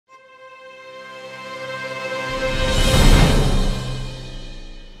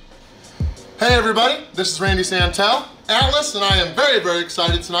Hey everybody, this is Randy Santel, Atlas, and I am very, very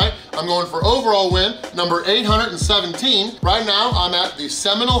excited tonight. I'm going for overall win number 817. Right now, I'm at the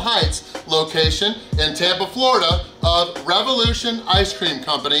Seminole Heights location in Tampa, Florida of Revolution Ice Cream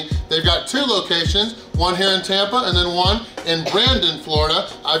Company. They've got two locations, one here in Tampa and then one in Brandon, Florida.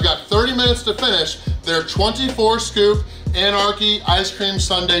 I've got 30 minutes to finish their 24 scoop Anarchy Ice Cream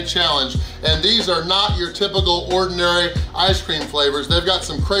Sundae Challenge. And these are not your typical ordinary ice cream flavors. They've got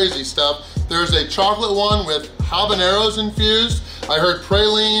some crazy stuff. There's a chocolate one with habaneros infused. I heard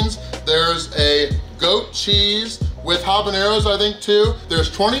pralines. There's a goat cheese with habaneros, I think, too.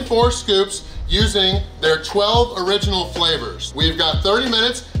 There's 24 scoops using their 12 original flavors. We've got 30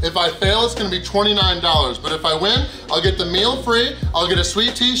 minutes. If I fail, it's gonna be $29. But if I win, I'll get the meal free, I'll get a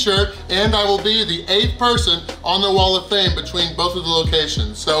sweet t-shirt, and I will be the 8th person on the Wall of Fame between both of the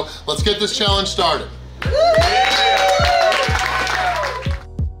locations. So let's get this challenge started.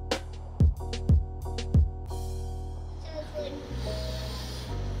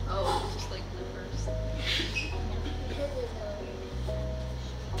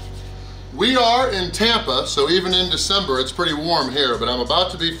 We are in Tampa, so even in December, it's pretty warm here, but I'm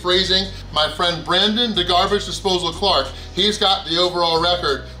about to be freezing. My friend Brandon, the Garbage Disposal Clark, he's got the overall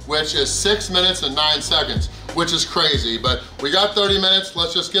record, which is 6 minutes and 9 seconds, which is crazy, but we got 30 minutes.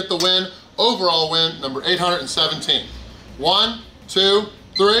 Let's just get the win, overall win, number 817. 1, 2,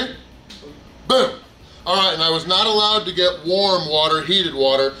 3, boom. All right, and I was not allowed to get warm water, heated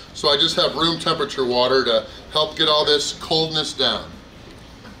water, so I just have room temperature water to help get all this coldness down.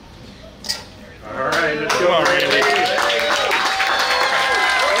 All right, let's go, Randy.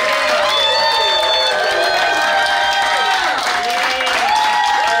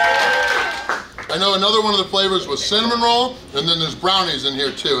 I know another one of the flavors was cinnamon roll, and then there's brownies in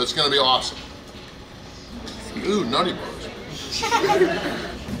here too. It's gonna be awesome. Ooh, nutty bars.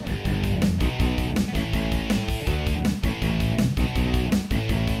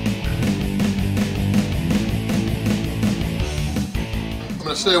 I'm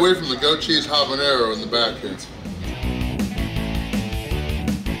gonna stay away from the goat cheese habanero in the back here.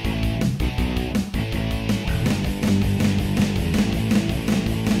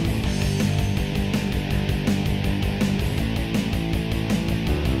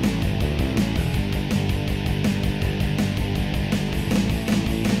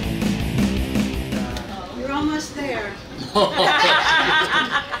 You're almost there.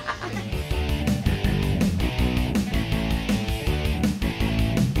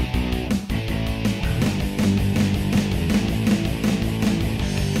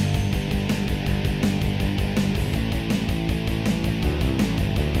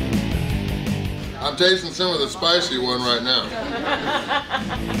 I'm tasting some of the spicy one right now.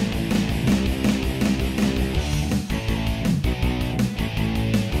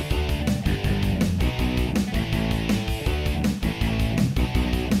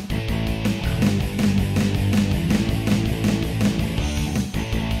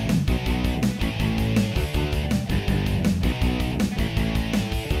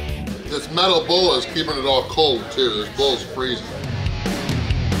 This metal bowl is keeping it all cold too. This bowl's freezing.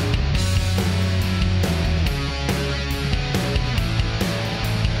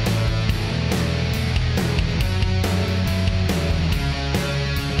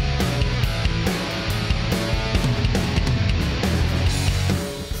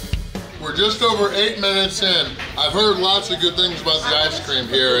 We're just over 8 minutes in. I've heard lots of good things about the ice cream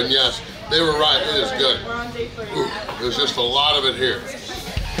here, and yes, they were right, it is good. Ooh, there's just a lot of it here.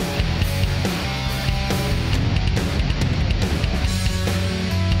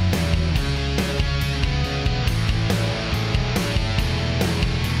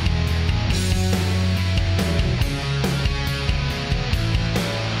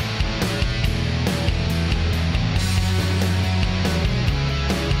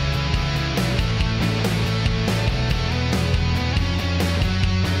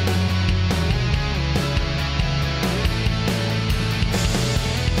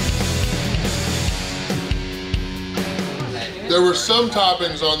 There were some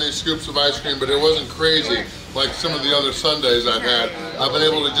toppings on these scoops of ice cream, but it wasn't crazy like some of the other sundaes I've had. I've been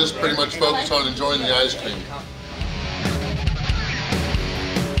able to just pretty much focus on enjoying the ice cream.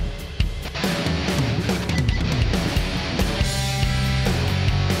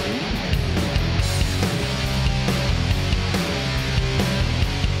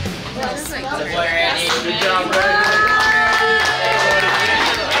 Good job, Randy.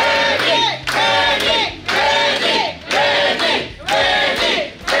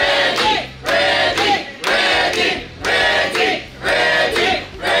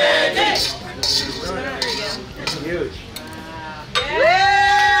 Huge.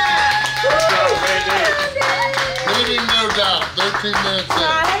 Yeah!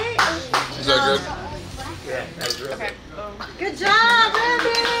 Okay. Good job,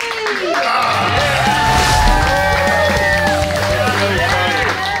 Ruby!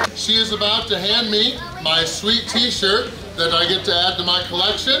 She is about to hand me my sweet t-shirt that I get to add to my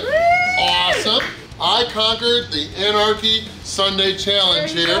collection. Awesome. I conquered the Anarchy Sundae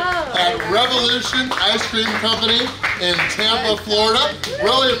Challenge here at Revolution Ice Cream Company in Tampa, Florida.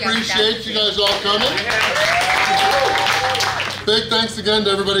 Really appreciate you guys all coming. Big thanks again to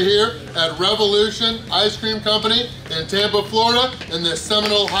everybody here at Revolution Ice Cream Company in Tampa, Florida in the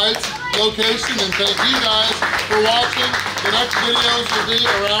Seminole Heights location. And thank you guys for watching. The next videos will be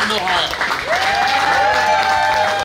around Ohio.